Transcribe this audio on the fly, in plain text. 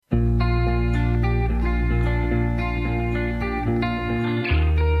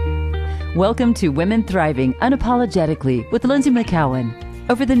Welcome to Women Thriving Unapologetically with Lindsay McCowan.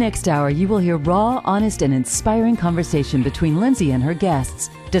 Over the next hour, you will hear raw, honest, and inspiring conversation between Lindsay and her guests,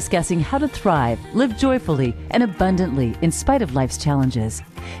 discussing how to thrive, live joyfully, and abundantly in spite of life's challenges.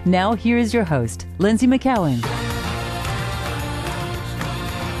 Now, here is your host, Lindsay McCowan.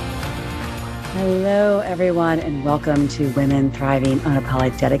 Hello, everyone, and welcome to Women Thriving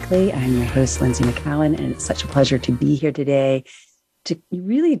Unapologetically. I'm your host, Lindsay McCowan, and it's such a pleasure to be here today to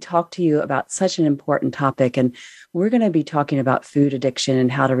really talk to you about such an important topic. And we're going to be talking about food addiction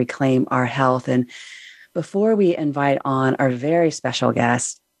and how to reclaim our health. And before we invite on our very special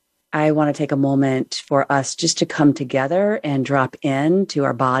guest, I want to take a moment for us just to come together and drop into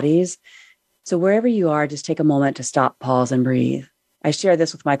our bodies. So wherever you are, just take a moment to stop, pause, and breathe. I share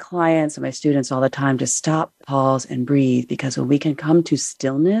this with my clients and my students all the time, to stop, pause, and breathe, because when we can come to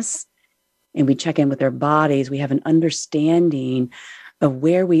stillness and we check in with our bodies, we have an understanding of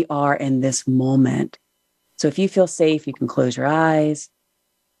where we are in this moment. So if you feel safe, you can close your eyes.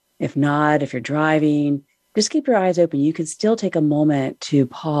 If not, if you're driving, just keep your eyes open. You can still take a moment to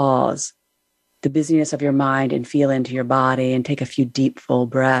pause the busyness of your mind and feel into your body and take a few deep, full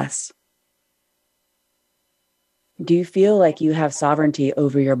breaths. Do you feel like you have sovereignty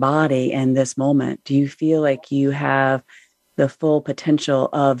over your body in this moment? Do you feel like you have the full potential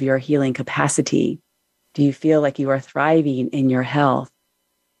of your healing capacity? Do you feel like you are thriving in your health?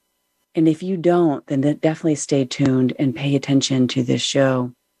 And if you don't, then definitely stay tuned and pay attention to this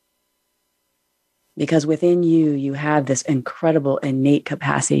show. Because within you, you have this incredible innate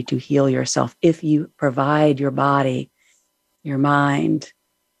capacity to heal yourself if you provide your body, your mind,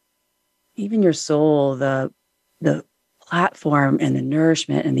 even your soul, the platform and the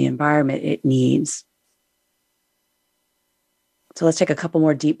nourishment and the environment it needs. So let's take a couple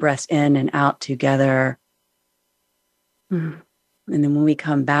more deep breaths in and out together. And then when we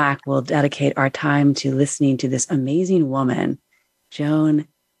come back, we'll dedicate our time to listening to this amazing woman, Joan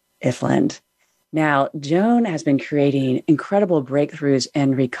Ifland. Now, Joan has been creating incredible breakthroughs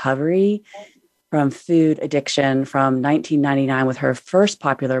in recovery from food addiction from 1999 with her first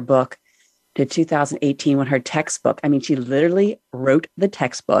popular book to 2018 when her textbook, she literally wrote the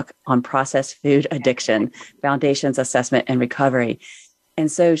textbook on processed food addiction, foundations, assessment, and recovery.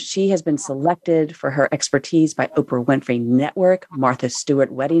 And so she has been selected for her expertise by Oprah Winfrey Network, Martha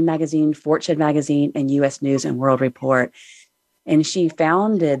Stewart Wedding Magazine, Fortune Magazine, and U.S. News and World Report. And she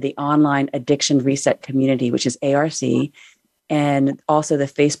founded the online Addiction Reset Community, which is ARC, and also the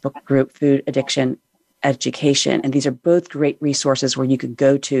Facebook group Food Addiction Education. And these are both great resources where you can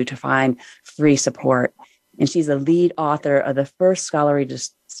go to find free support. And she's the lead author of the first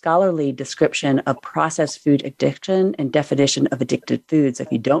scholarly description of processed food addiction and definition of addictive foods.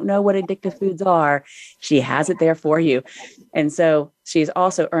 If you don't know what addictive foods are, she has it there for you. And so she's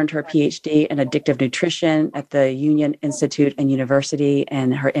also earned her PhD in addictive nutrition at the Union Institute and University,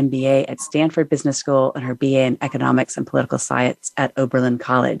 and her MBA at Stanford Business School, and her BA in economics and political science at Oberlin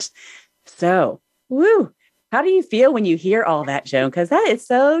College. So, woo! How do you feel when you hear all that, Joan? Because that is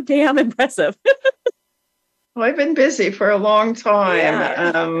so damn impressive. Well, I've been busy for a long time.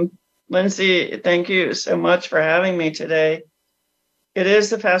 Yeah. Lindsay, thank you so much for having me today. It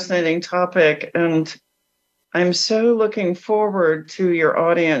is a fascinating topic, and I'm so looking forward to your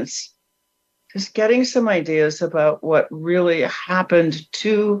audience just getting some ideas about what really happened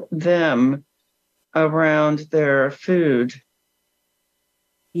to them around their food.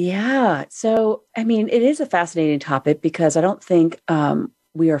 Yeah. So, it is a fascinating topic because I don't think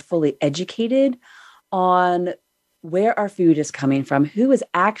we are fully educated on where our food is coming from, who is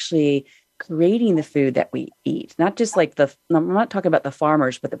actually creating the food that we eat. Not just like I'm not talking about the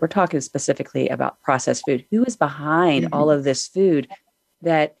farmers, but we're talking specifically about processed food. Who is behind all of this food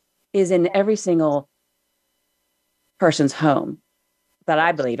that is in every single person's home? That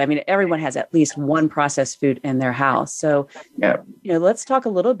I believe. Everyone has at least one processed food in their house. So, let's talk a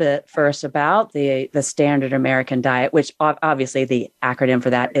little bit first about the standard American diet, which obviously the acronym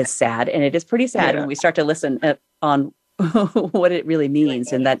for that is SAD. And it is pretty sad when we start to listen on what it really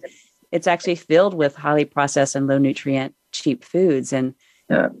means, and that it's actually filled with highly processed and low nutrient, cheap foods. And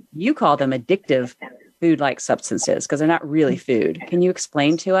you call them addictive food-like substances because they're not really food. Can you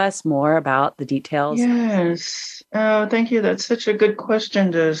explain to us more about the details? Yes. Oh, thank you. That's such a good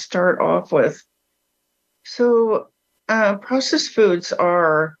question to start off with. So processed foods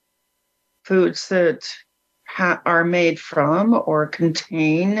are foods that are made from or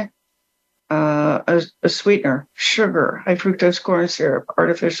contain a sweetener, sugar, high fructose corn syrup,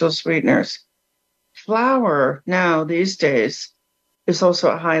 artificial sweeteners. Flour now these days is also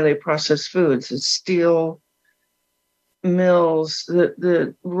a highly processed foods. It's steel mills,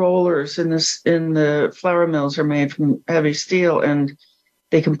 the rollers in the flour mills are made from heavy steel, and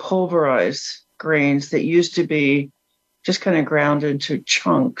they can pulverize grains that used to be just kind of ground into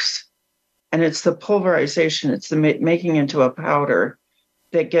chunks. And it's the pulverization, it's the making into a powder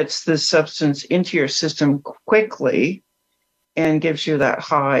that gets the substance into your system quickly and gives you that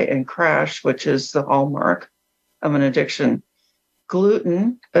high and crash, which is the hallmark of an addiction.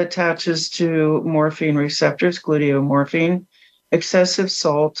 Gluten attaches to morphine receptors, gluteomorphine, excessive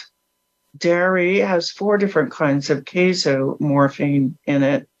salt. Dairy has 4 different kinds of casomorphine in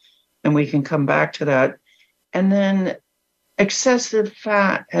it, and we can come back to that. And then excessive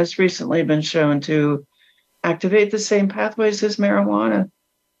fat has recently been shown to activate the same pathways as marijuana.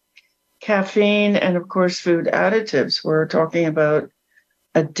 Caffeine and, of course, food additives. We're talking about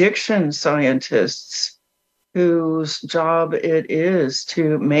addiction scientists whose job it is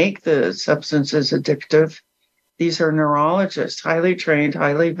to make the substances addictive. These are neurologists, highly trained,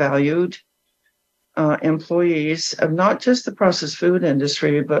 highly valued employees of not just the processed food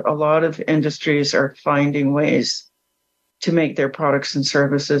industry, but a lot of industries are finding ways to make their products and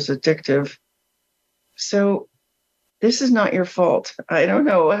services addictive. So this is not your fault. I don't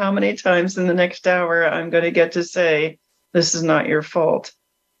know how many times in the next hour I'm going to get to say, this is not your fault.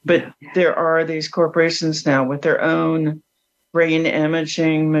 But there are these corporations now with their own brain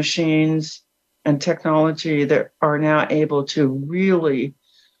imaging machines and technology that are now able to really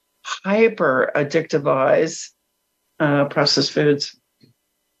hyper addictivize processed foods.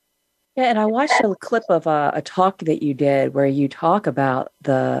 Yeah, and I watched a clip of a talk that you did where you talk about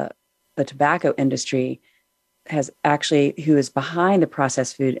the tobacco industry who is behind the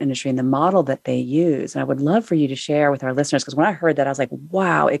processed food industry and the model that they use. And I would love for you to share with our listeners, because when I heard that, I was like,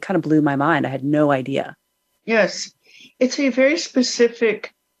 wow, it kind of blew my mind. I had no idea. Yes, it's a very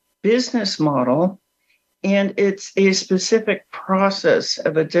specific business model, and it's a specific process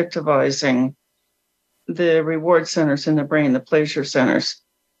of addictivizing the reward centers in the brain, the pleasure centers,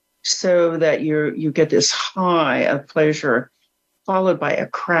 so that you get this high of pleasure followed by a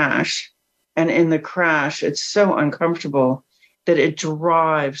crash. And in the crash, it's so uncomfortable that it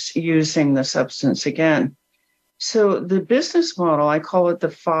drives using the substance again. So the business model, I call it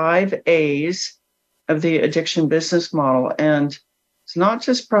the 5 A's of the addiction business model. And it's not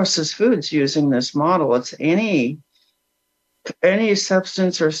just processed foods using this model. It's any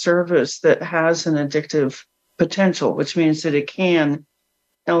substance or service that has an addictive potential, which means that it can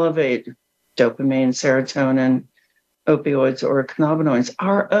elevate dopamine, serotonin, opioids, or cannabinoids,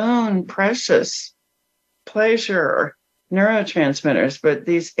 our own precious pleasure neurotransmitters, but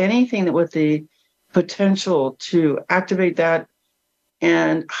anything that with the potential to activate that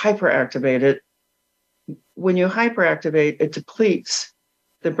and hyperactivate it. When you hyperactivate, it depletes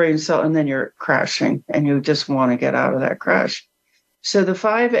the brain cell, and then you're crashing, and you just want to get out of that crash. So the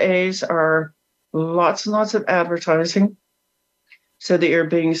 5 A's are lots and lots of advertising, so that you're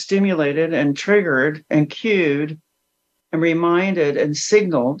being stimulated and triggered and cued and reminded and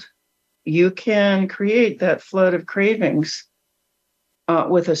signaled. You can create that flood of cravings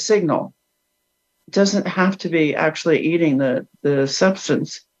with a signal. It doesn't have to be actually eating the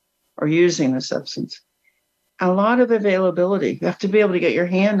substance or using the substance. A lot of availability. You have to be able to get your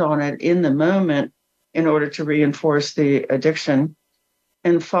hand on it in the moment in order to reinforce the addiction.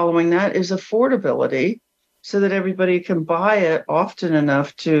 And following that is affordability, so that everybody can buy it often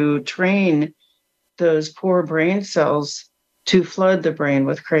enough to train those poor brain cells to flood the brain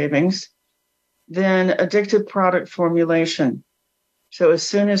with cravings. Then addictive product formulation. So as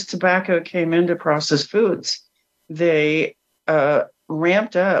soon as tobacco came into processed foods, they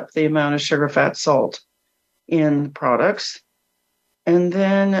ramped up the amount of sugar, fat, salt in products. And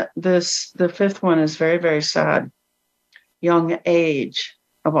then the 5th one is very, very sad. Young age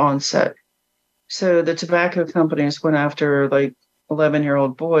of onset. So the tobacco companies went after like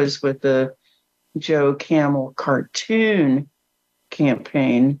 11-year-old boys with the Joe Camel cartoon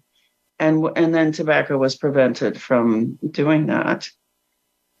campaign, and then tobacco was prevented from doing that.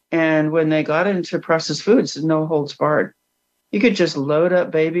 And when they got into processed foods, no holds barred. You could just load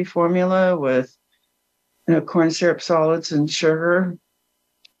up baby formula with corn syrup solids and sugar.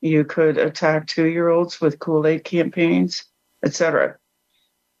 You could attack 2-year-olds with Kool-Aid campaigns, etc.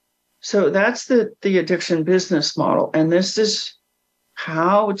 So that's the addiction business model. And this is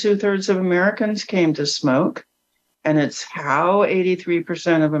how 2/3 of Americans came to smoke. And it's how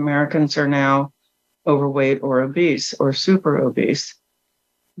 83% of Americans are now overweight or obese or super obese.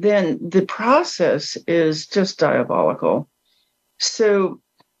 Then the process is just diabolical. So,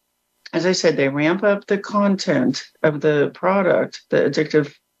 as I said, they ramp up the content of the product, the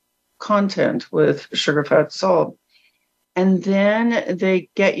addictive content, with sugar, fat, salt. And then they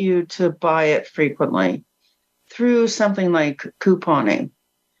get you to buy it frequently through something like couponing.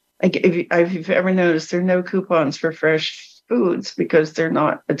 Like if you've ever noticed, there are no coupons for fresh foods because they're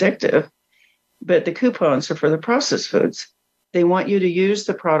not addictive, but the coupons are for the processed foods. They want you to use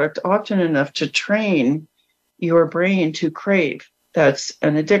the product often enough to train your brain to crave. That's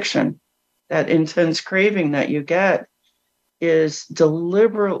an addiction. That intense craving that you get is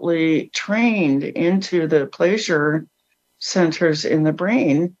deliberately trained into the pleasure centers in the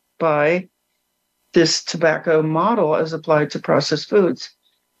brain by this tobacco model as applied to processed foods.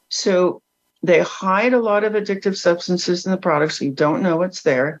 So they hide a lot of addictive substances in the product so you don't know it's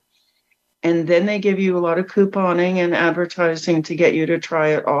there. And then they give you a lot of couponing and advertising to get you to try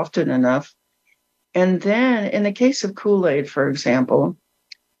it often enough. And then in the case of Kool-Aid, for example,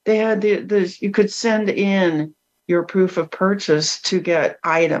 they had you could send in your proof of purchase to get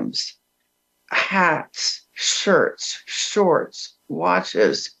items, hats, shirts, shorts,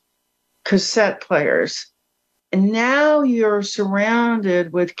 watches, cassette players. And now you're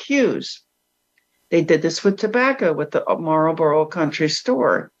surrounded with cues. They did this with tobacco with the Marlboro Country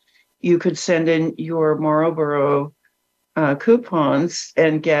Store. You could send in your Marlboro coupons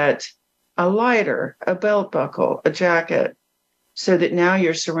and get a lighter, a belt buckle, a jacket, so that now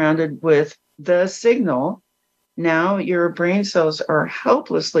you're surrounded with the signal. Now your brain cells are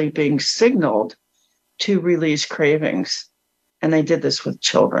helplessly being signaled to release cravings. And they did this with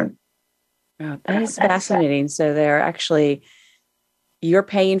children. Wow, that is fascinating. So you're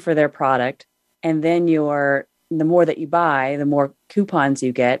paying for their product, and then the more that you buy, the more coupons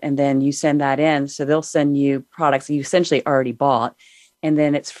you get, and then you send that in. So they'll send you products that you essentially already bought, and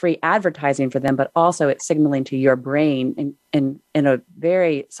then it's free advertising for them, but also it's signaling to your brain in a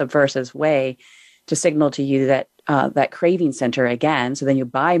very subversive way to signal to you that that craving center again. So then you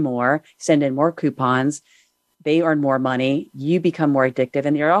buy more, send in more coupons, they earn more money, you become more addictive,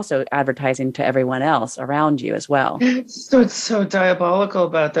 and you're also advertising to everyone else around you as well. So it's so diabolical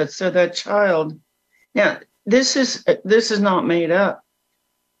about that. So that child, now this is not made up.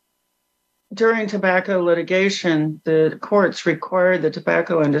 During tobacco litigation, the courts required the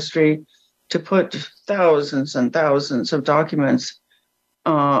tobacco industry to put thousands and thousands of documents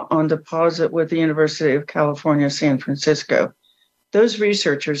on deposit with the University of California, San Francisco. Those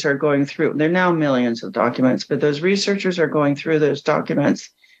researchers are going through, there are now millions of documents, but those researchers are going through those documents,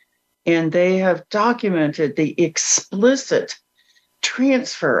 and they have documented the explicit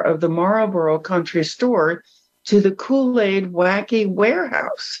transfer of the Marlboro Country Store to the Kool-Aid wacky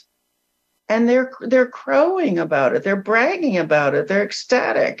warehouse. And they're crowing about it. They're bragging about it. They're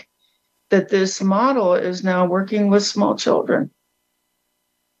ecstatic that this model is now working with small children.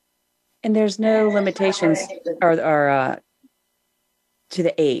 And there's no limitations or to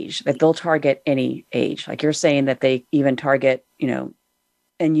the age, that they'll target any age. Like you're saying that they even target, in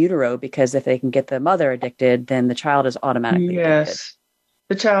utero, because if they can get the mother addicted, then the child is automatically addicted.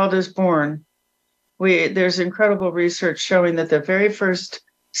 The child is born. There's incredible research showing that the very first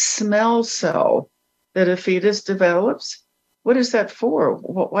smell cell that a fetus develops, what is that for?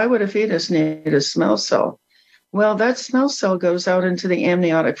 Why would a fetus need a smell cell? Well, that smell cell goes out into the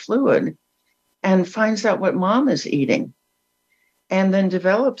amniotic fluid and finds out what mom is eating, and then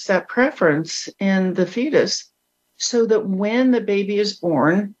develops that preference in the fetus so that when the baby is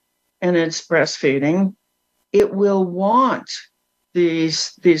born and it's breastfeeding, it will want these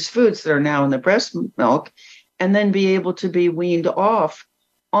foods that are now in the breast milk, and then be able to be weaned off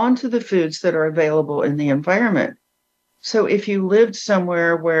onto the foods that are available in the environment. So if you lived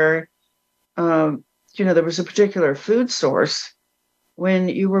somewhere where, there was a particular food source, when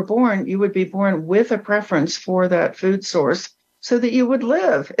you were born, you would be born with a preference for that food source so that you would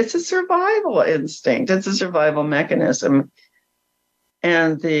live. It's a survival instinct. It's a survival mechanism.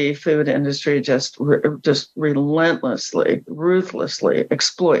 And the food industry just relentlessly, ruthlessly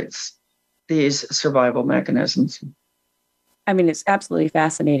exploits these survival mechanisms. I mean, it's absolutely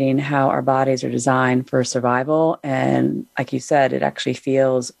fascinating how our bodies are designed for survival. And like you said, it actually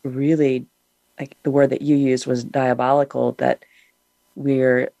feels really like the word that you used was diabolical, that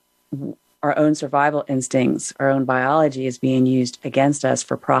our own survival instincts, our own biology is being used against us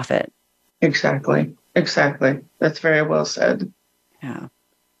for profit. Exactly. That's very well said. Yeah.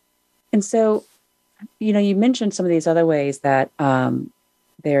 And so, you mentioned some of these other ways that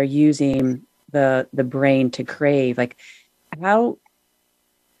they're using the brain to crave. Like, how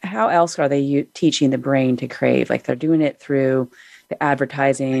else are they teaching the brain to crave? Like, they're doing it through the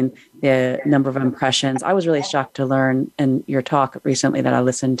advertising, the number of impressions. I was really shocked to learn in your talk recently that I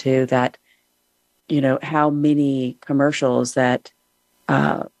listened to that, how many commercials that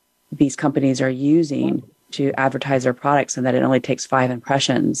these companies are using to advertise their products, and that it only takes 5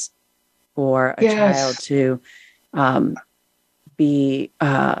 impressions for a child to be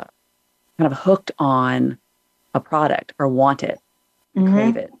kind of hooked on a product or want it,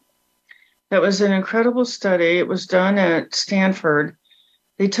 crave it. That was an incredible study. It was done at Stanford.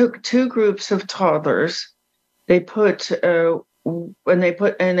 They took 2 groups of toddlers. They put and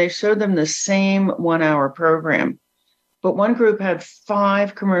they showed them the same 1-hour program, but one group had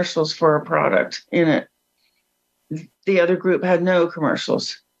 5 commercials for a product in it. The other group had no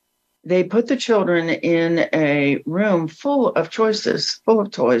commercials. They put the children in a room full of choices, full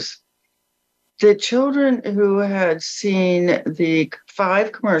of toys. The children who had seen the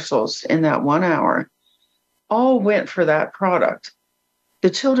 5 commercials in that 1 hour all went for that product.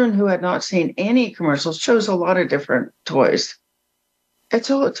 The children who had not seen any commercials chose a lot of different toys. That's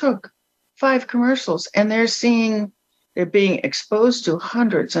all it took. 5 commercials. And they're being exposed to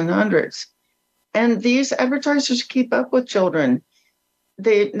hundreds and hundreds. And these advertisers keep up with children.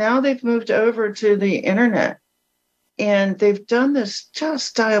 They've moved over to the internet, and they've done this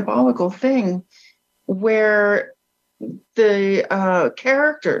just diabolical thing where the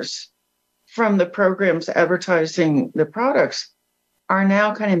characters from the programs advertising the products are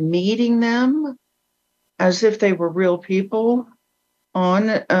now kind of meeting them as if they were real people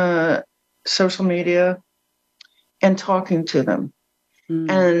on social media and talking to them.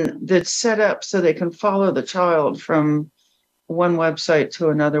 And that's set up so they can follow the child from one website to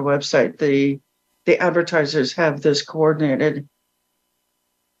another website. The advertisers have this coordinated.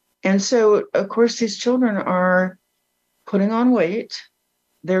 And so, of course, these children are putting on weight.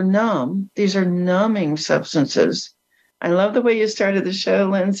 They're numb. These are numbing substances. I love the way you started the show,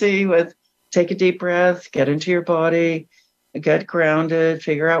 Lindsay, with take a deep breath, get into your body, get grounded,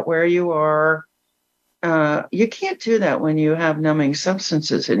 figure out where you are. You can't do that when you have numbing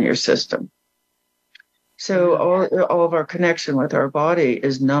substances in your system. So all of our connection with our body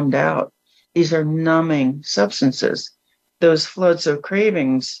is numbed out. These are numbing substances. Those floods of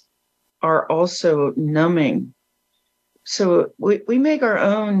cravings are also numbing. So we make our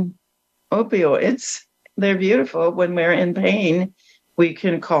own opioids. They're beautiful. When we're in pain, we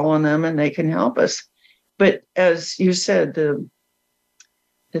can call on them and they can help us. But as you said, the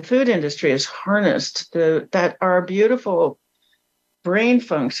food industry has harnessed that our beautiful brain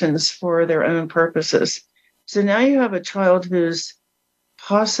functions for their own purposes. So now you have a child who's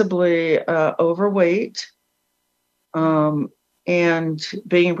possibly overweight and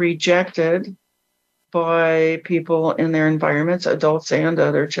being rejected by people in their environments, adults and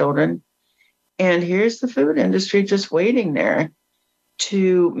other children. And here's the food industry just waiting there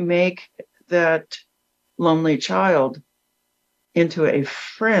to make that lonely child into a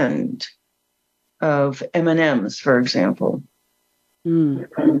friend of M&Ms, for example.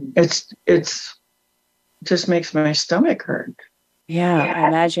 It's just makes my stomach hurt. Yeah, I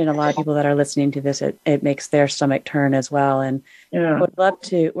imagine a lot of people that are listening to this, it makes their stomach turn as well. And we're up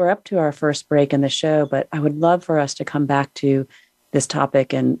to our first break in the show, but I would love for us to come back to this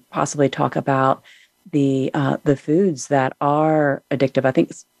topic and possibly talk about the foods that are addictive. I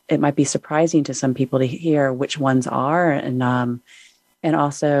think it might be surprising to some people to hear which ones are, and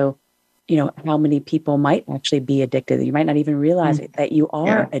also, how many people might actually be addicted. You might not even realize that you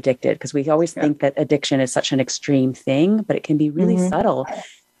are addicted, because we always think that addiction is such an extreme thing, but it can be really subtle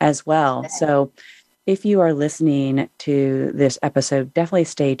as well. So if you are listening to this episode, definitely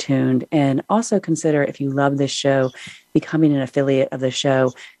stay tuned, and also consider, if you love this show, becoming an affiliate of the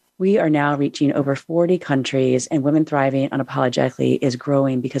show. We are now reaching over 40 countries, and Women Thriving Unapologetically is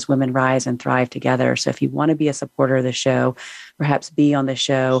growing because women rise and thrive together. So if you want to be a supporter of the show, perhaps be on the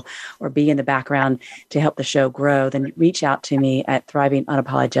show or be in the background to help the show grow, then reach out to me at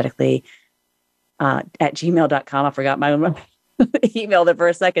thrivingunapologetically at gmail.com. I forgot my email there for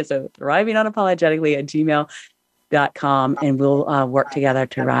a second. So thrivingunapologetically at gmail.com, and we'll work together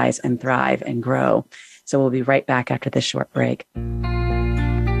to rise and thrive and grow. So we'll be right back after this short break.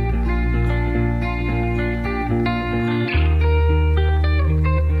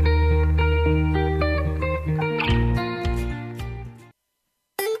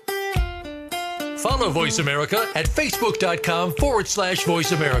 Follow Voice America at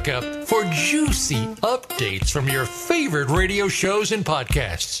facebook.com/Voice America for juicy updates from your favorite radio shows and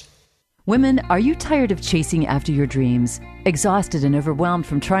podcasts. Women, are you tired of chasing after your dreams? Exhausted and overwhelmed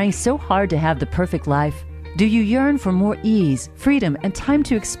from trying so hard to have the perfect life? Do you yearn for more ease, freedom, and time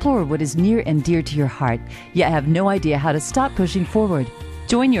to explore what is near and dear to your heart, yet have no idea how to stop pushing forward?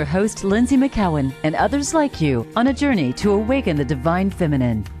 Join your host, Lindsay McCowan, and others like you on a journey to awaken the divine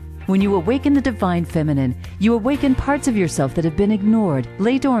feminine. When you awaken the divine feminine, you awaken parts of yourself that have been ignored,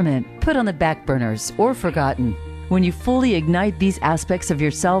 lay dormant, put on the back burners, or forgotten. When you fully ignite these aspects of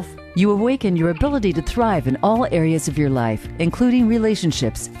yourself, you awaken your ability to thrive in all areas of your life, including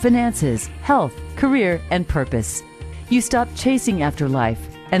relationships, finances, health, career, and purpose. You stop chasing after life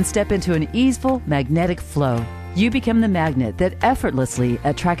and step into an easeful, magnetic flow. You become the magnet that effortlessly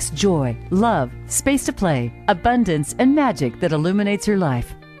attracts joy, love, space to play, abundance, and magic that illuminates your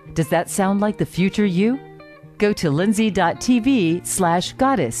life. Does that sound like the future you? Go to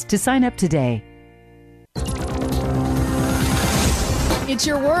lindsay.tv/goddess to sign up today. It's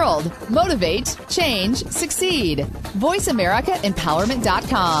your world. Motivate, change, succeed.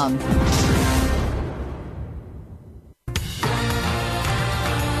 VoiceAmericaEmpowerment.com.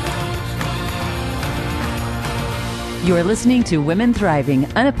 You are listening to Women Thriving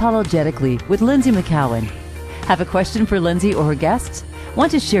Unapologetically with Lindsay McCowan. Have a question for Lindsay or her guests?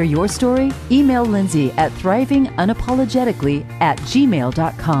 Want to share your story? Email Lindsay at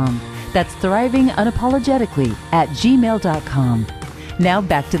thrivingunapologetically@gmail.com. That's thrivingunapologetically@gmail.com. Now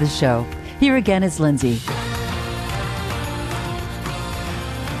back to the show. Here again is Lindsay.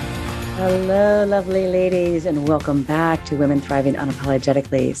 Hello, lovely ladies, and welcome back to Women Thriving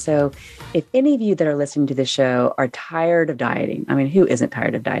Unapologetically. So if any of you that are listening to the show are tired of dieting, I mean, who isn't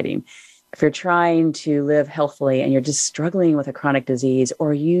tired of dieting? If you're trying to live healthfully and you're just struggling with a chronic disease,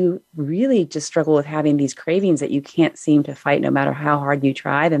 or you really just struggle with having these cravings that you can't seem to fight no matter how hard you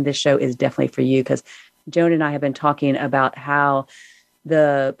try, then this show is definitely for you, because Joan and I have been talking about how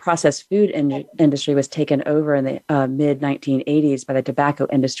the processed food industry was taken over in the mid-1980s by the tobacco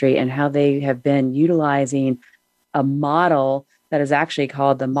industry, and how they have been utilizing a model that is actually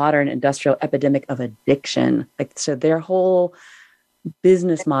called the modern industrial epidemic of addiction. So their whole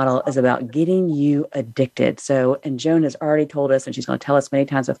business model is about getting you addicted. So, and Joan has already told us, and she's going to tell us many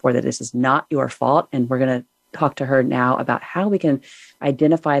times before, that this is not your fault. And we're going to talk to her now about how we can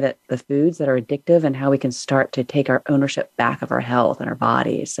identify the foods that are addictive and how we can start to take our ownership back of our health and our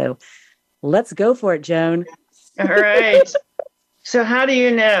bodies. So let's go for it, Joan. All right. So how do you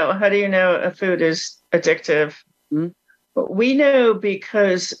know? How do you know a food is addictive? Mm-hmm. We know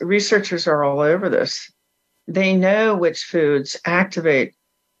because researchers are all over this. They know which foods activate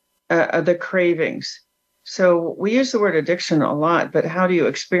the cravings. So we use the word addiction a lot, but how do you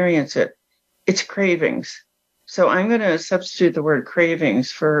experience it? It's cravings. So I'm going to substitute the word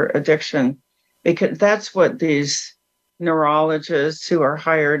cravings for addiction, because that's what these neurologists who are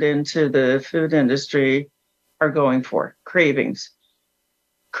hired into the food industry are going for. Cravings.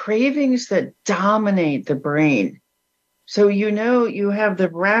 Cravings that dominate the brain. So you have the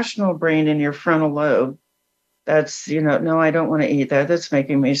rational brain in your frontal lobe. That's, no, I don't want to eat that. That's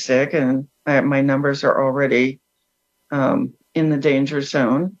making me sick. And my numbers are already in the danger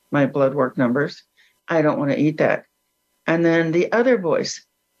zone, my blood work numbers. I don't want to eat that. And then the other voice,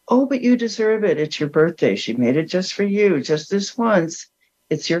 oh, but you deserve it. It's your birthday. She made it just for you, just this once.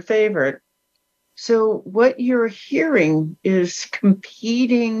 It's your favorite. So what you're hearing is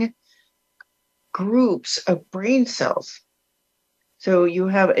competing groups of brain cells. So you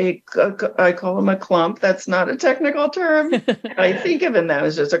have I call them a clump. That's not a technical term. I think of them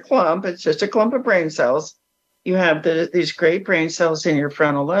as just a clump. It's just a clump of brain cells. You have these great brain cells in your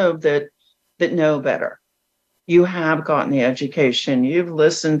frontal lobe that know better. You have gotten the education. You've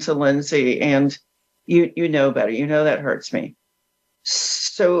listened to Lindsay, and you know better. You know that hurts me.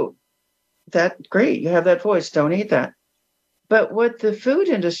 So that's great. You have that voice. Don't eat that. But what the food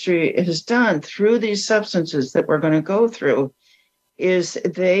industry has done through these substances that we're going to go through is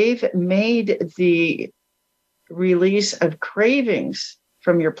they've made the release of cravings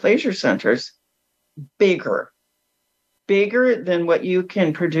from your pleasure centers bigger than what you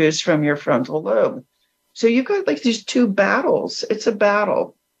can produce from your frontal lobe. So you've got like these two battles. It's a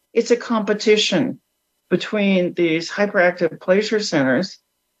battle. It's a competition between these hyperactive pleasure centers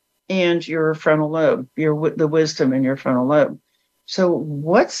and your frontal lobe, the wisdom in your frontal lobe. So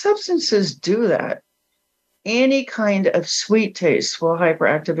what substances do that? Any kind of sweet taste will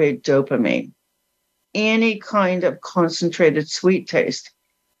hyperactivate dopamine. Any kind of concentrated sweet taste.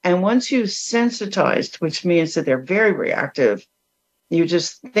 And once you've sensitized, which means that they're very reactive, you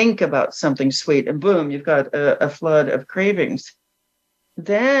just think about something sweet and boom, you've got a flood of cravings.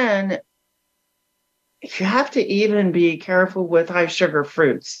 Then you have to even be careful with high sugar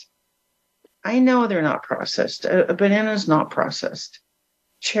fruits. I know they're not processed. A banana's not processed.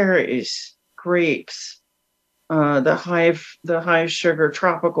 Cherries, grapes, the high sugar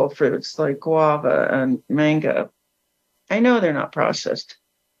tropical fruits like guava and mango. I know they're not processed.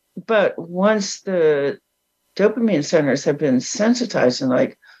 But once the dopamine centers have been sensitized and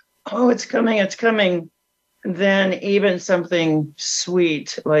like, oh, it's coming, it's coming, then even something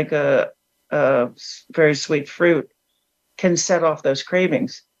sweet, like a very sweet fruit, can set off those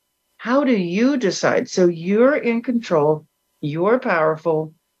cravings. How do you decide? So you're in control, you're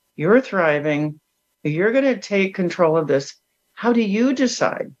powerful, you're thriving, you're going to take control of this. How do you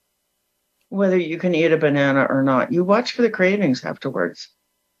decide whether you can eat a banana or not? You watch for the cravings afterwards.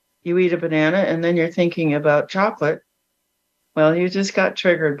 You eat a banana and then you're thinking about chocolate. Well, you just got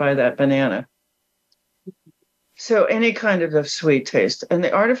triggered by that banana. So any kind of sweet taste. And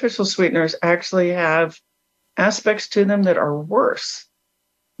the artificial sweeteners actually have aspects to them that are worse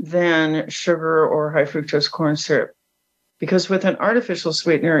than sugar or high fructose corn syrup. Because with an artificial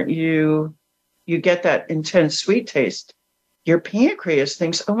sweetener, you get that intense sweet taste. Your pancreas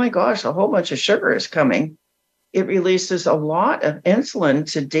thinks, oh my gosh, a whole bunch of sugar is coming. It releases a lot of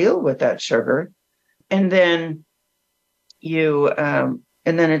insulin to deal with that sugar. And then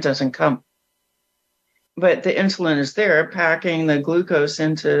it doesn't come. But the insulin is there, packing the glucose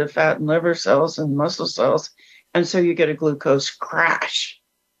into fat and liver cells and muscle cells. And so you get a glucose crash.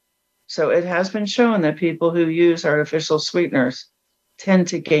 So it has been shown that people who use artificial sweeteners tend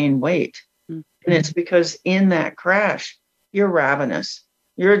to gain weight. Mm-hmm. And it's because in that crash, you're ravenous.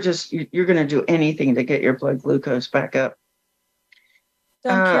 You're going to do anything to get your blood glucose back up. So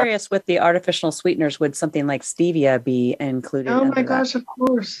I'm curious, with the artificial sweeteners, would something like stevia be included? Oh my gosh, of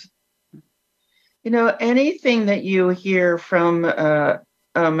course. Anything that you hear from a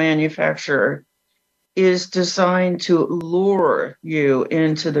manufacturer is designed to lure you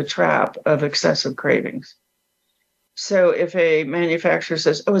into the trap of excessive cravings. So if a manufacturer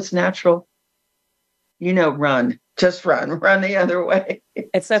says, oh, it's natural, run, just run the other way.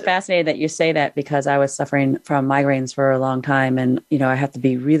 It's so fascinating that you say that, because I was suffering from migraines for a long time. And, I have to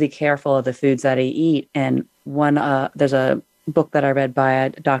be really careful of the foods that I eat. And there's a book that I read by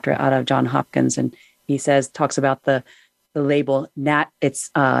a doctor out of Johns Hopkins, and he talks about the label, it's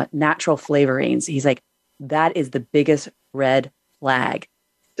natural flavorings. He's like, that is the biggest red flag.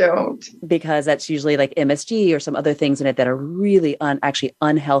 Don't. Because that's usually like MSG or some other things in it that are really actually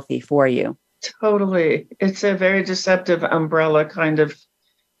unhealthy for you. Totally. It's a very deceptive umbrella kind of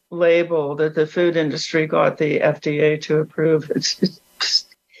label that the food industry got the FDA to approve.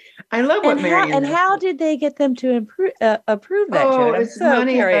 I love what Mary. And how did they get them to approve that? Oh, it's so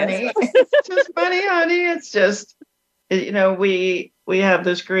money, honey. It's just money, honey. It's just, we have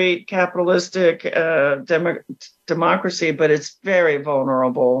this great capitalistic democracy, but it's very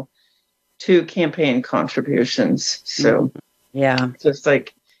vulnerable to campaign contributions. So, yeah, just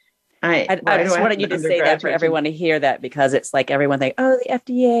like I just wanted you to say that for everyone to hear that, because it's like everyone thinks, oh, the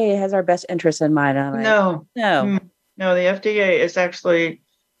FDA has our best interests in mind. I'm like, no, the FDA is actually,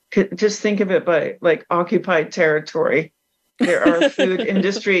 just think of it by like occupied territory. There are food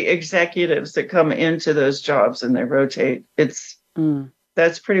industry executives that come into those jobs and they rotate.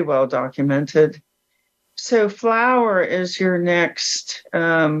 That's pretty well documented. So flour is your next.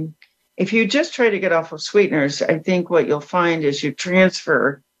 If you just try to get off of sweeteners, I think what you'll find is you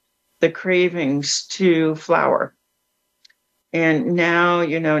transfer the cravings to flour. And now,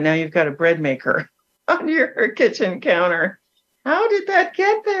 now you've got a bread maker on your kitchen counter. How did that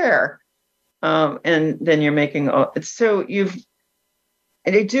get there? And then you're making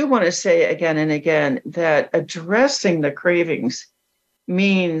and I do want to say again and again that addressing the cravings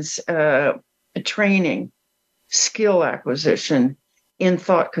means training, skill acquisition in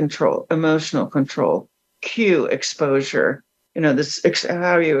thought control, emotional control, cue exposure,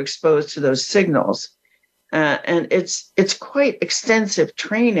 how you expose to those signals. And it's quite extensive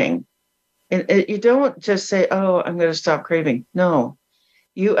training. And you don't just say, oh, I'm going to stop craving. No,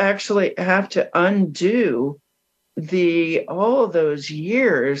 you actually have to undo all of those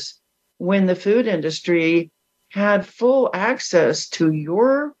years when the food industry had full access to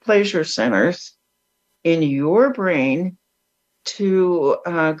your pleasure centers in your brain to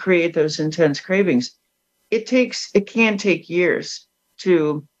create those intense cravings. It can take years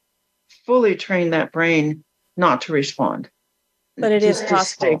to fully train that brain not to respond. But it is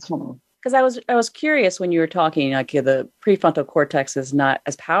possible. Because I was curious when you were talking, like the prefrontal cortex is not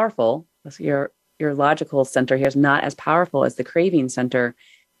as powerful. Your logical center here is not as powerful as the craving center.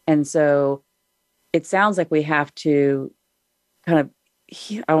 And so it sounds like we have to kind of,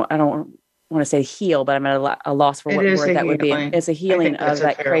 I don't want to say heal, but I'm at a loss for what word that would be. It's a healing of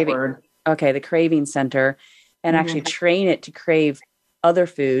that craving. Word. Okay, the craving center, and actually train it to crave other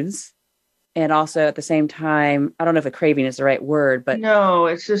foods And also at the same time, I don't know if a craving is the right word, but no,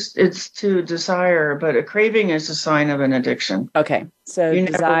 it's to desire, but a craving is a sign of an addiction. okay. So You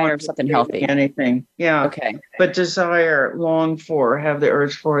never desire want of to something crave healthy. anything. Yeah. Okay. But desire, long for, have the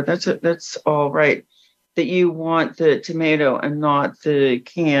urge for, that's all right. That you want the tomato and not the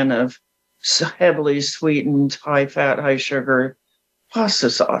can of heavily sweetened, high fat, high sugar pasta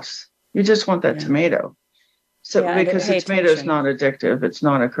sauce. You just want that tomato. So Yeah, and to because pay the tomato is attention. not addictive, it's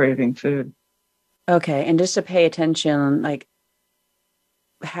not a craving food. Okay. And just to pay attention, like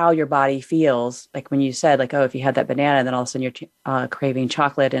how your body feels, like when you said, like, oh, if you had that banana, then all of a sudden you're craving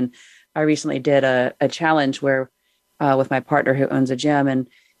chocolate. And I recently did a challenge where with my partner who owns a gym, and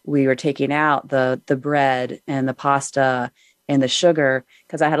we were taking out the bread and the pasta and the sugar,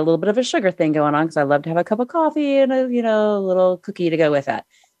 because I had a little bit of a sugar thing going on because I love to have a cup of coffee and a little cookie to go with that.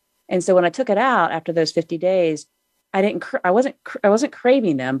 And so when I took it out after those 50 days, I wasn't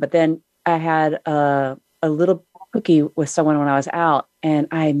craving them, but then I had a little cookie with someone when I was out, and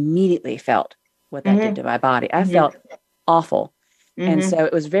I immediately felt what that did to my body. I felt awful. And so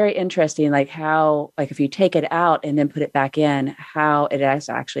it was very interesting, like how, like if you take it out and then put it back in, how it is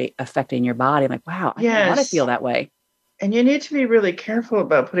actually affecting your body. I'm like, wow, I don't want to feel that way. And you need to be really careful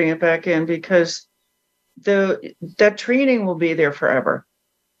about putting it back in, because that training will be there forever.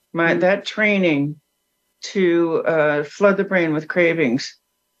 That training to flood the brain with cravings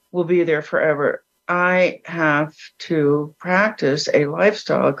will be there forever. I have to practice a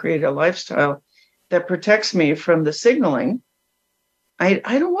lifestyle, create a lifestyle that protects me from the signaling.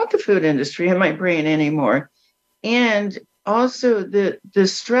 I don't want the food industry in my brain anymore. And also the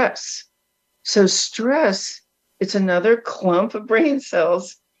stress. So stress, it's another clump of brain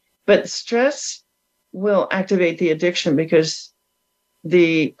cells, but stress will activate the addiction because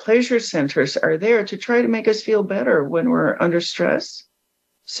the pleasure centers are there to try to make us feel better when we're under stress.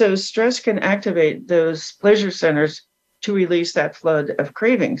 So stress can activate those pleasure centers to release that flood of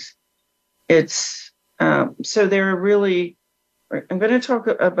cravings. It's so there are really, I'm going to talk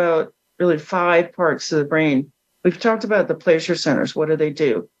about really 5 parts of the brain. We've talked about the pleasure centers. What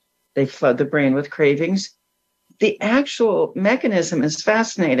do? They flood the brain with cravings. The actual mechanism is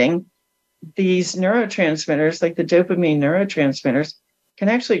fascinating. These neurotransmitters, like the dopamine neurotransmitters, can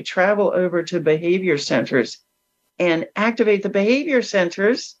actually travel over to behavior centers and activate the behavior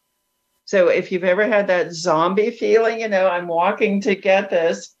centers. So if you've ever had that zombie feeling, I'm walking to get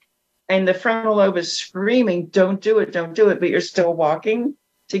this, and the frontal lobe is screaming, don't do it, but you're still walking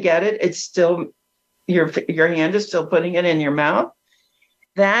to get it. It's still, your hand is still putting it in your mouth.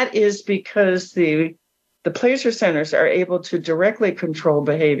 That is because the pleasure centers are able to directly control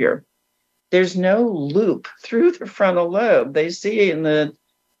behavior. There's no loop through the frontal lobe. They see in the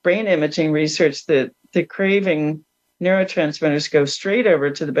brain imaging research that the craving neurotransmitters go straight over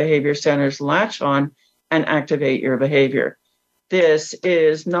to the behavior centers, latch on, and activate your behavior. This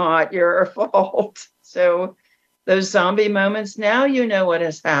is not your fault. So those zombie moments, now you know what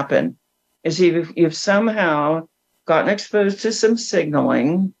has happened is you've somehow gotten exposed to some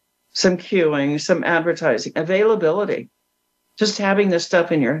signaling, some cueing, some advertising, availability. Just having this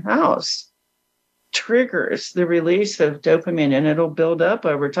stuff in your house triggers the release of dopamine, and it'll build up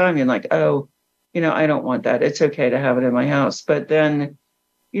over time. You're like, oh, I don't want that. It's okay to have it in my house. But then,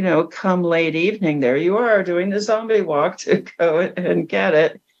 come late evening, there you are doing the zombie walk to go and get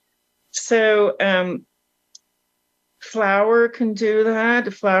it. So flour can do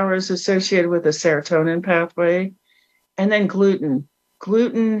that. Flour is associated with the serotonin pathway. And then gluten.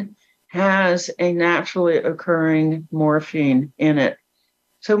 Gluten has a naturally occurring morphine in it.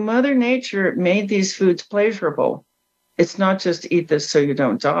 So Mother Nature made these foods pleasurable. It's not just eat this so you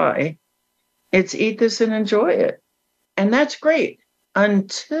don't die. It's eat this and enjoy it. And that's great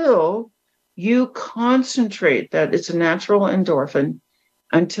until you concentrate that it's a natural endorphin,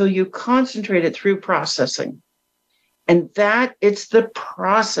 until you concentrate it through processing. And that it's the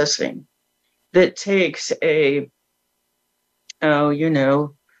processing that takes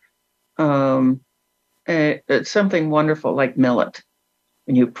something wonderful like millet.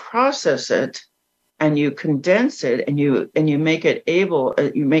 When you process it and you condense it and you make it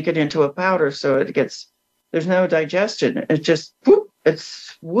you make it into a powder, so there's no digestion. It just it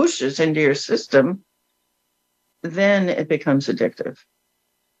swooshes into your system. Then it becomes addictive.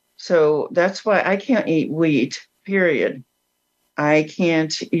 So that's why I can't eat wheat, period. I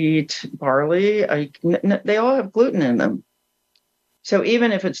can't eat barley. They all have gluten in them. So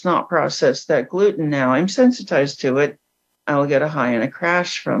even if it's not processed, that gluten now, I'm sensitized to it. I'll get a high and a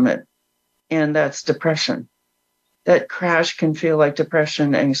crash from it. And that's depression. That crash can feel like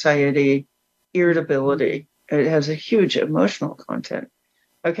depression, anxiety, irritability. It has a huge emotional content.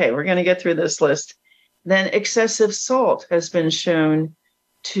 Okay, we're going to get through this list. Then excessive salt has been shown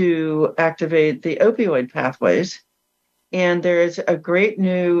to activate the opioid pathways. And there's a great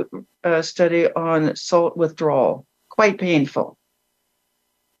new study on salt withdrawal, quite painful.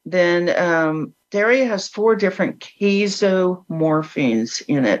 Then dairy has 4 different casomorphines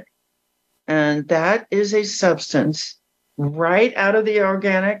in it. And that is a substance right out of the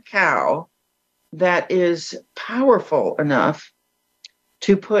organic cow that is powerful enough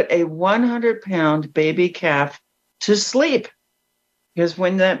to put a 100-pound baby calf to sleep. Because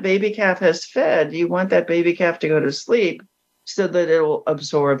when that baby calf has fed, you want that baby calf to go to sleep so that it will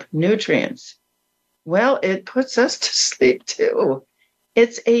absorb nutrients. Well, it puts us to sleep too.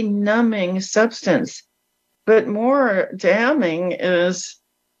 It's a numbing substance. But more damning is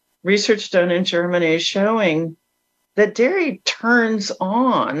research done in Germany showing that dairy turns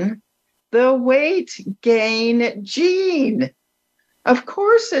on the weight gain gene. Of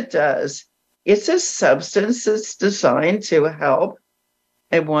course it does. It's a substance that's designed to help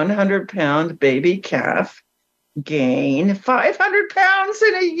a 100-pound baby calf gain 500 pounds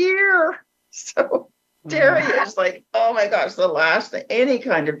in a year. So dairy is like, oh my gosh, the last thing, any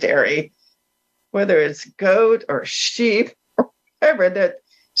kind of dairy, whether it's goat or sheep or whatever, that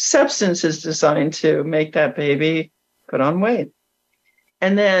substance is designed to make that baby put on weight.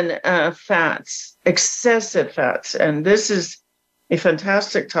 And then fats, excessive fats. And this is a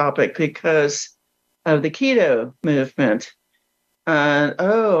fantastic topic because of the keto movement.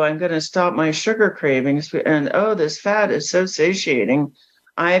 I'm going to stop my sugar cravings. And this fat is so satiating.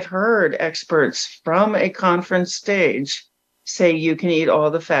 I've heard experts from a conference stage say you can eat all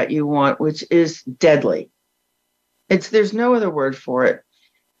the fat you want, which is deadly. There's no other word for it,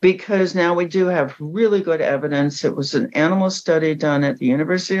 because now we do have really good evidence. It was an animal study done at the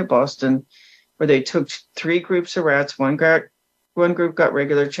University of Boston where they took 3 groups of rats. One group got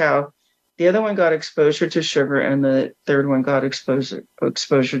regular chow. The other one got exposure to sugar, and the third one got exposure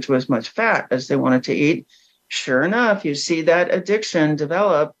to as much fat as they wanted to eat. Sure enough, you see that addiction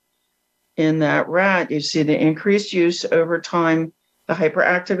develop in that rat. You see the increased use over time, the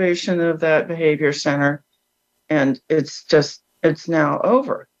hyperactivation of that behavior center, and it's now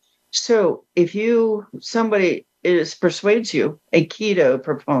over. So if somebody persuades you, a keto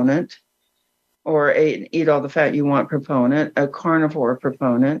proponent, or a eat all the fat you want proponent, a carnivore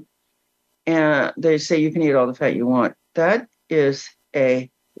proponent, and they say you can eat all the fat you want, that is a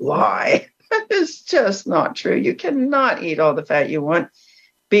lie. That is just not true. You cannot eat all the fat you want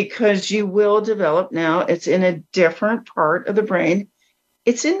because you will develop. Now, it's in a different part of the brain.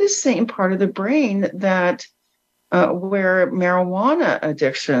 It's in the same part of the brain that where marijuana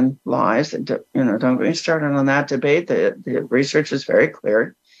addiction lies. Don't get me started on that debate. The research is very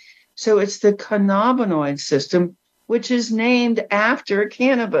clear. So it's the cannabinoid system, which is named after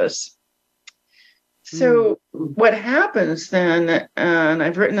cannabis. So what happens then, and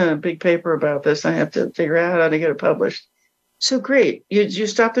I've written a big paper about this, I have to figure out how to get it published. So great, you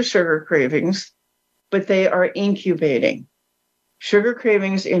stop the sugar cravings, but they are incubating. Sugar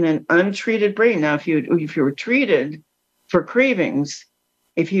cravings in an untreated brain. Now, if you were treated for cravings,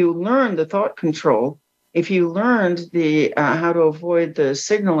 if you learned the thought control, if you learned the how to avoid the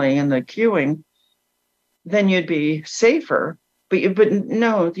signaling and the cueing, then you'd be safer. But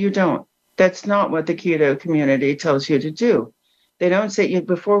no, you don't. That's not what the keto community tells you to do. They don't say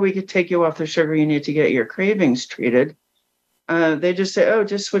before we could take you off the sugar, you need to get your cravings treated. They just say,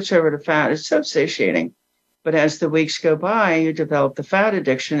 just switch over to fat. It's so satiating. But as the weeks go by, you develop the fat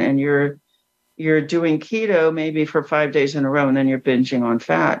addiction, and you're doing keto maybe for 5 days in a row, and then you're binging on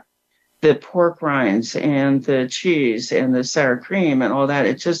fat. The pork rinds and the cheese and the sour cream and all that,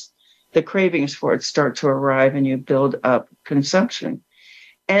 the cravings for it start to arrive, and you build up consumption.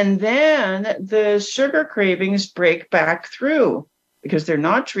 And then the sugar cravings break back through because they're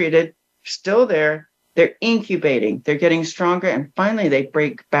not treated, still there. They're incubating, they're getting stronger, and finally they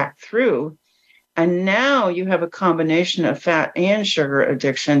break back through. And now you have a combination of fat and sugar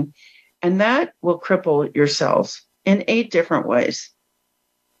addiction, and that will cripple your cells in 8 different ways.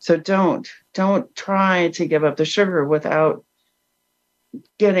 So don't try to give up the sugar without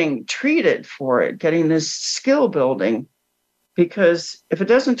getting treated for it, getting this skill building. Because if it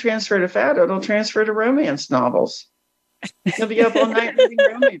doesn't transfer to fat, it'll transfer to romance novels. You'll be up all night reading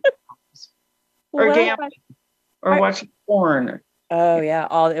romance novels. Or gambling. Or watching porn. Oh, yeah.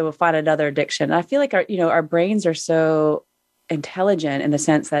 It will find another addiction. I feel like our brains are so intelligent in the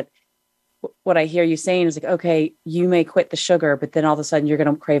sense that what I hear you saying is like, okay, you may quit the sugar, but then all of a sudden you're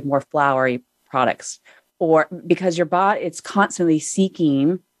going to crave more floury products. Or because your body, it's constantly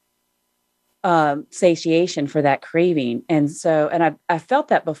seeking satiation for that craving. And so, and I felt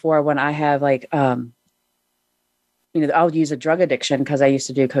that before when I have like, I'll use a drug addiction because I used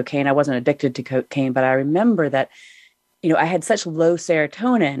to do cocaine. I wasn't addicted to cocaine, but I remember that, I had such low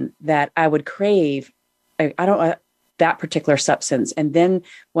serotonin that I would crave, that particular substance. And then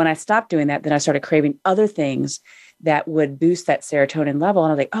when I stopped doing that, then I started craving other things that would boost that serotonin level.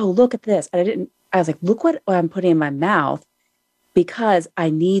 And I was like, oh, look at this. And I was like, look what I'm putting in my mouth because I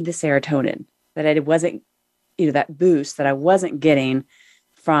need the serotonin that I wasn't, that boost that I wasn't getting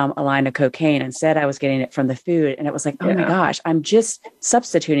from a line of cocaine. Instead, I was getting it from the food. And it was like, oh my gosh, I'm just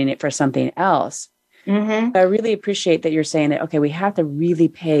substituting it for something else. Mm-hmm. I really appreciate that you're saying that, okay, we have to really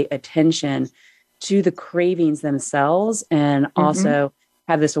pay attention to the cravings themselves and also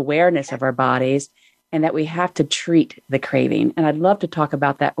have this awareness of our bodies and that we have to treat the craving. And I'd love to talk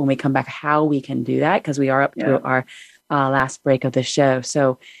about that when we come back, how we can do that, because we are up to our last break of the show.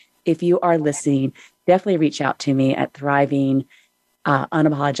 So if you are listening, definitely reach out to me at thriving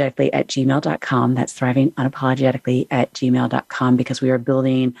unapologetically at gmail.com. That's thriving unapologetically at gmail.com, because we are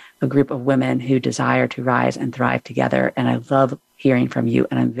building a group of women who desire to rise and thrive together. And I love hearing from you.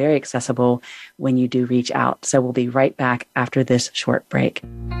 And I'm very accessible when you do reach out. So we'll be right back after this short break.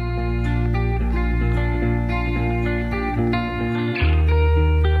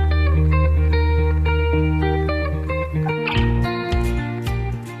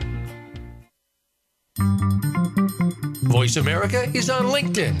 Voice America is on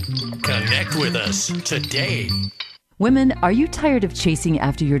LinkedIn. Connect with us today. Women, are you tired of chasing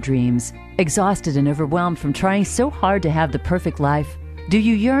after your dreams? Exhausted and overwhelmed from trying so hard to have the perfect life? Do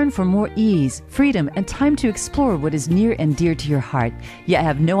you yearn for more ease, freedom, and time to explore what is near and dear to your heart, yet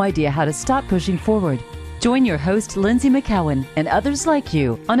have no idea how to stop pushing forward? Join your host, Lindsay McCowan, and others like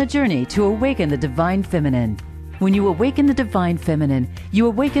you on a journey to awaken the divine feminine. When you awaken the divine feminine, you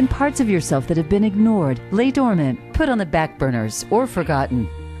awaken parts of yourself that have been ignored, lay dormant, put on the back burners, or forgotten.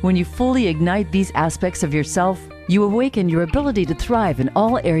 When you fully ignite these aspects of yourself, you awaken your ability to thrive in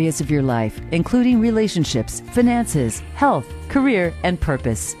all areas of your life, including relationships, finances, health, career, and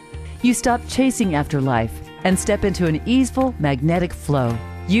purpose. You stop chasing after life and step into an easeful, magnetic flow.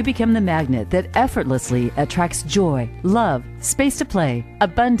 You become the magnet that effortlessly attracts joy, love, space to play,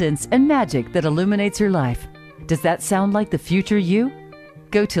 abundance, and magic that illuminates your life. Does that sound like the future you?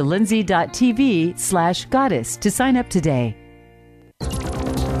 Go to lindsay.tv/goddess to sign up today.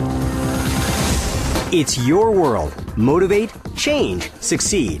 It's your world. Motivate, change,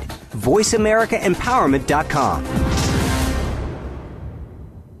 succeed. VoiceAmericaEmpowerment.com.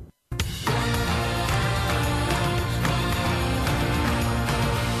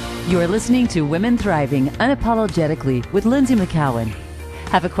 You are listening to Women Thriving Unapologetically with Lindsay McCowan.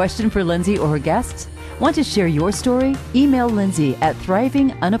 Have a question for Lindsay or her guests? Want to share your story? Email Lindsay at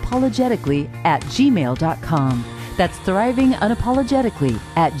thrivingunapologetically@gmail.com. That's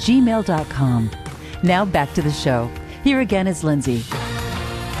thrivingunapologetically@gmail.com. Now back to the show. Here again is Lindsay.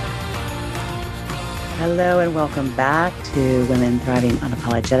 Hello and welcome back to Women Thriving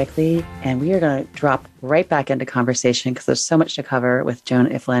Unapologetically. And we are going to drop right back into conversation because there's so much to cover with Joan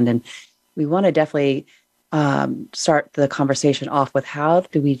Ifland. And we want to definitely start the conversation off with, how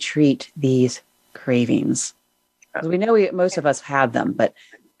do we treat these cravings? Because we know most of us have them, but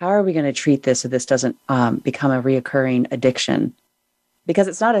how are we going to treat this so this doesn't become a reoccurring addiction? Because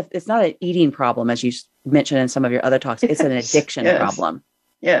it's not an eating problem, as you mentioned in some of your other talks. It's an addiction problem.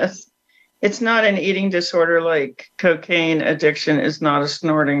 Yes. It's not an eating disorder like cocaine addiction is not a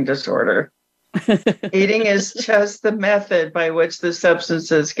snorting disorder. Eating is just the method by which the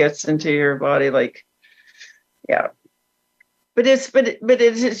substances gets into your body. But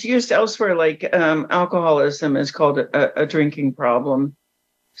it's used elsewhere, like alcoholism is called a drinking problem.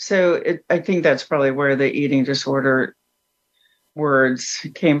 So I think that's probably where the eating disorder words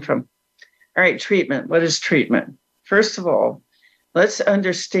came from. All right, treatment. What is treatment? First of all, let's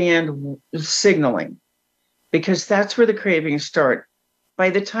understand signaling, because that's where the cravings start. By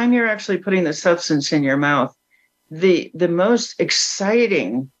the time you're actually putting the substance in your mouth, the most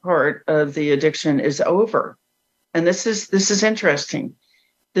exciting part of the addiction is over. And this is interesting.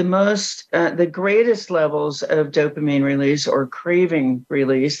 The greatest levels of dopamine release or craving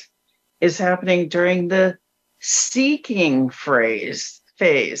release is happening during the seeking phase.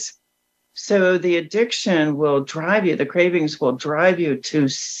 So the addiction will drive you, the cravings will drive you to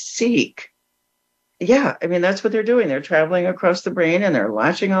seek. Yeah, I mean, that's what they're doing. They're traveling across the brain and they're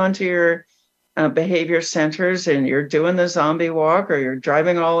latching onto your behavior centers, and you're doing the zombie walk, or you're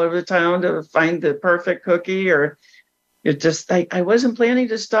driving all over the town to find the perfect cookie, or you're just, I wasn't planning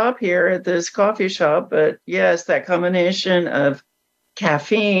to stop here at this coffee shop, but yes, that combination of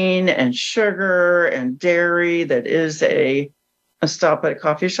caffeine and sugar and dairy that is a stop at a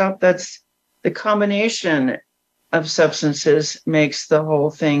coffee shop. That's the combination of substances makes the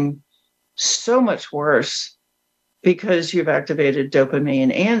whole thing so much worse because you've activated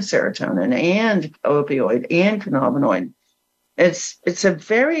dopamine and serotonin and opioid and cannabinoid. It's a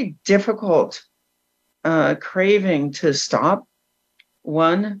very difficult craving to stop.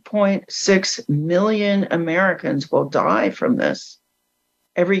 1.6 million Americans will die from this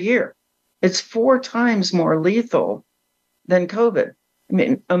every year. It's 4 times more lethal than COVID. I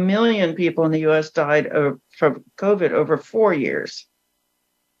mean, 1 million people in the US died from COVID over 4 years.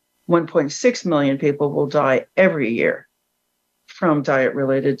 1.6 million people will die every year from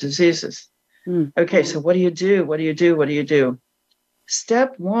diet-related diseases. Okay, so what do you do? What do you do? What do you do?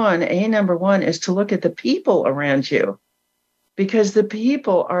 Step one, number one, is to look at the people around you, because the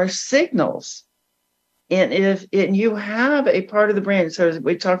people are signals. And if you have a part of the brain, so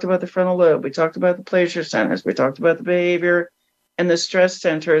we talked about the frontal lobe, we talked about the pleasure centers, we talked about the behavior and the stress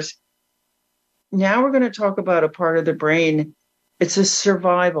centers. Now we're going to talk about a part of the brain. It's a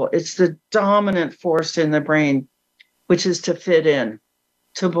survival. It's the dominant force in the brain, which is to fit in,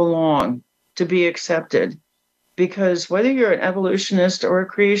 to belong, to be accepted. Because whether you're an evolutionist or a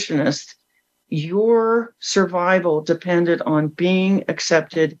creationist, your survival depended on being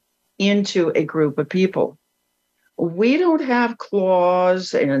accepted into a group of people. We don't have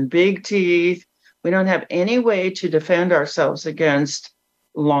claws and big teeth. We don't have any way to defend ourselves against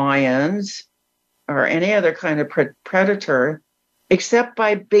lions or any other kind of predator, except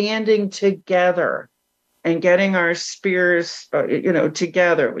by banding together and getting our spears,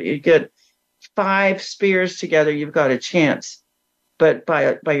 together. You get 5 spears together, you've got a chance. But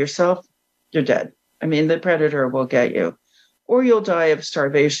by yourself, you're dead. I mean, the predator will get you. Or you'll die of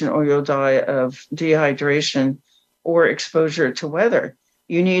starvation, or you'll die of dehydration or exposure to weather.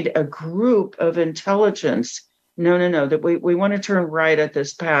 You need a group of intelligence. No, that we want to turn right at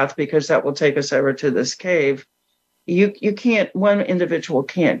this path because that will take us over to this cave. You can't, one individual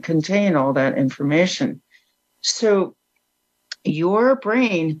can't contain all that information. So your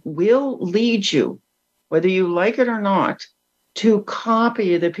brain will lead you, whether you like it or not, to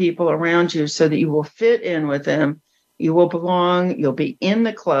copy the people around you so that you will fit in with them, you will belong, you'll be in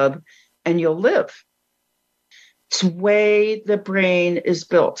the club, and you'll live. It's the way the brain is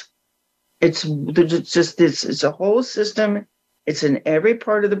built. It's a whole system. It's in every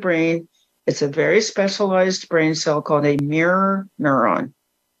part of the brain. It's a very specialized brain cell called a mirror neuron.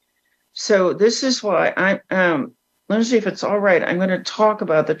 So this is why Lindsay, if it's all right, I'm going to talk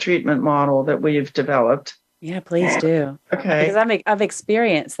about the treatment model that we've developed. Yeah, please do. Okay. Because I've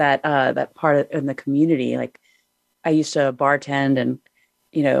experienced that part in the community. Like I used to bartend, and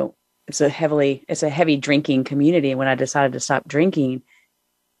it's a heavy drinking community. When I decided to stop drinking,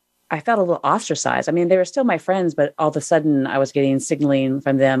 I felt a little ostracized. I mean, they were still my friends, but all of a sudden I was getting signaling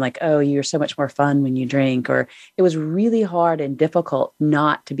from them like, "Oh, you're so much more fun when you drink," or it was really hard and difficult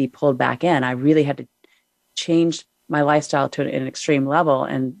not to be pulled back in. I really had to change my lifestyle to an extreme level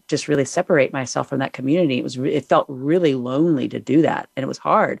and just really separate myself from that community. It felt really lonely to do that. And it was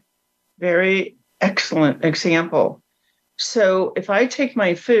hard. Very excellent example. So if I take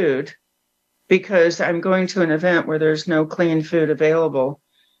my food because I'm going to an event where there's no clean food available,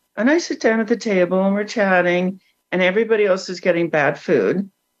 and I sit down at the table and we're chatting and everybody else is getting bad food.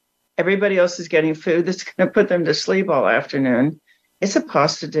 Everybody else is getting food that's going to put them to sleep all afternoon. It's a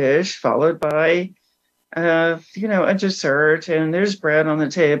pasta dish followed by a dessert, and there's bread on the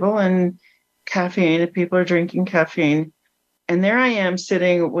table and caffeine. People are drinking caffeine. And there I am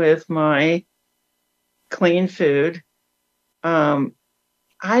sitting with my clean food.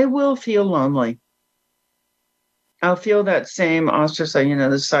 I will feel lonely. I'll feel that same ostracized,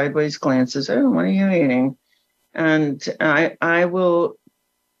 the sideways glances. Oh, what are you eating? And I will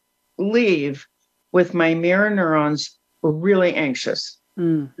leave with my mirror neurons really anxious,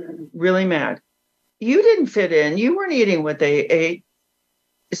 really mad. You didn't fit in. You weren't eating what they ate.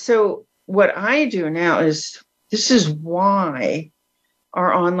 So what I do now is, this is why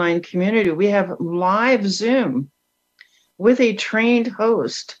our online community, we have live Zoom with a trained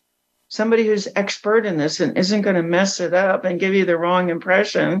host, somebody who's expert in this and isn't going to mess it up and give you the wrong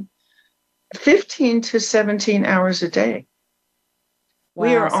impression, 15 to 17 hours a day. Wow,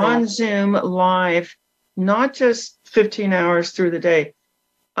 we are on Zoom live, not just 15 hours through the day,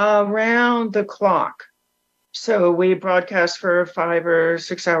 around the clock. So we broadcast for 5 or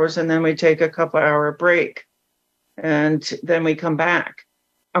 6 hours, and then we take a couple-hour break, and then we come back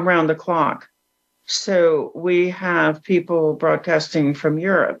around the clock. So we have people broadcasting from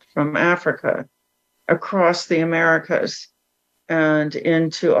Europe, from Africa, across the Americas, and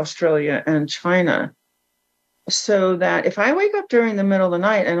into Australia and China. So that if I wake up during the middle of the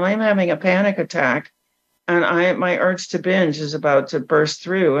night and I'm having a panic attack and my urge to binge is about to burst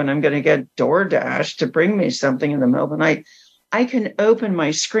through and I'm going to get DoorDash to bring me something in the middle of the night, I can open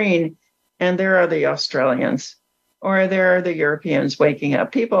my screen and there are the Australians or there are the Europeans waking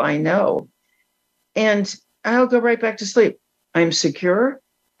up, people I know. And I'll go right back to sleep. I'm secure.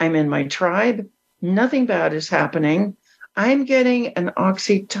 I'm in my tribe. Nothing bad is happening. I'm getting an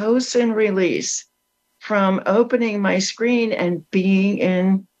oxytocin release from opening my screen and being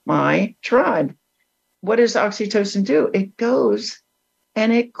in my tribe. What does oxytocin do? It goes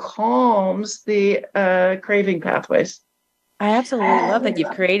and it calms the craving pathways. I absolutely love that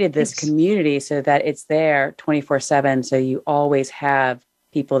you've created this community so that it's there 24/7. So you always have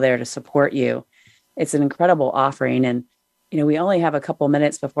people there to support you. It's an incredible offering. And, we only have a couple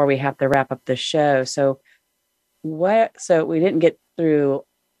minutes before we have to wrap up the show. So we didn't get through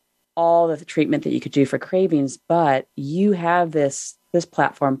all the treatment that you could do for cravings, but you have this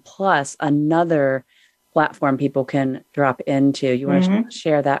platform plus another platform people can drop into. You want to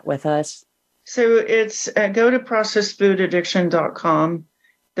share that with us? So it's go to processedfoodaddiction.com.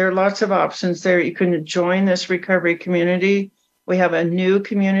 There are lots of options there. You can join this recovery community. We have a new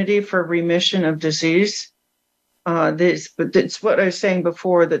community for remission of disease. It's what I was saying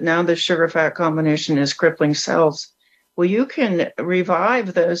before, that now the sugar-fat combination is crippling cells. Well, you can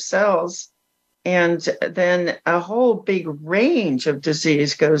revive those cells, and then a whole big range of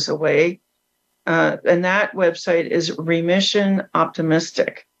disease goes away. And that website is Remission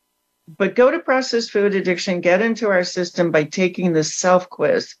Optimistic. But go to Processed Food Addiction, get into our system by taking the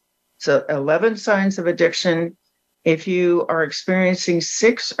self-quiz. So 11 signs of addiction. If you are experiencing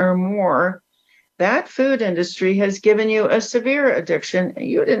 6 or more, that food industry has given you a severe addiction.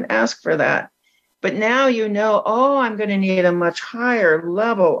 You didn't ask for that. But now I'm going to need a much higher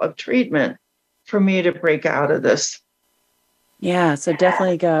level of treatment for me to break out of this. Yeah, so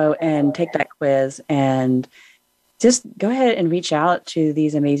definitely go and take that quiz and just go ahead and reach out to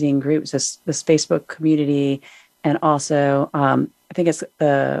these amazing groups, this Facebook community, and also I think it's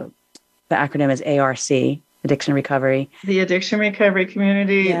the acronym is ARC, Addiction Recovery. The Addiction Recovery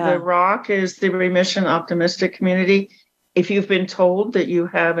Community. Yeah. The ROC is the Remission Optimistic Community. If you've been told that you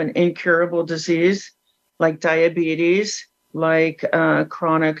have an incurable disease like diabetes, like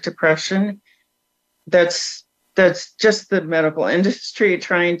chronic depression, that's just the medical industry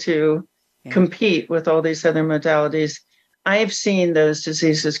trying to compete with all these other modalities. I've seen those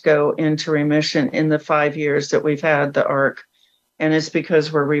diseases go into remission in the 5 years that we've had the ARC, and it's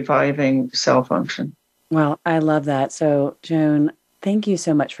because we're reviving cell function. Well, I love that. So, Joan, thank you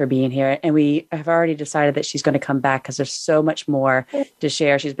so much for being here. And we have already decided that she's going to come back because there's so much more to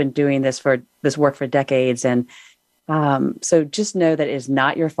share. She's been doing this work for decades. And so just know that it is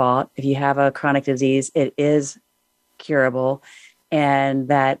not your fault. If you have a chronic disease, it is curable, and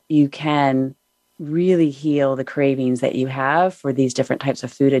that you can really heal the cravings that you have for these different types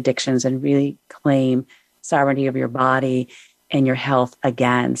of food addictions and really claim sovereignty of your body and your health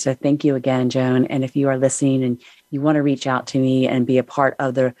again. So thank you again, Joan. And if you are listening and you want to reach out to me and be a part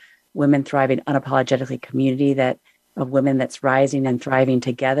of the Women Thriving Unapologetically community of women that's rising and thriving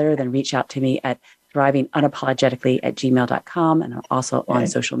together, then reach out to me at thrivingunapologetically@gmail.com. And I'm also on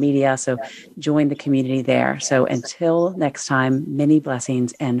social media. So join the community there. So until next time, many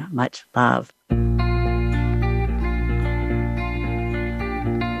blessings and much love.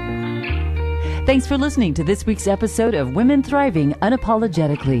 Thanks for listening to this week's episode of Women Thriving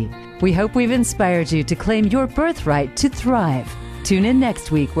Unapologetically. We hope we've inspired you to claim your birthright to thrive. Tune in next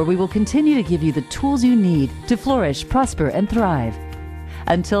week where we will continue to give you the tools you need to flourish, prosper, and thrive.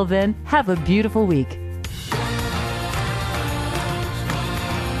 Until then, have a beautiful week.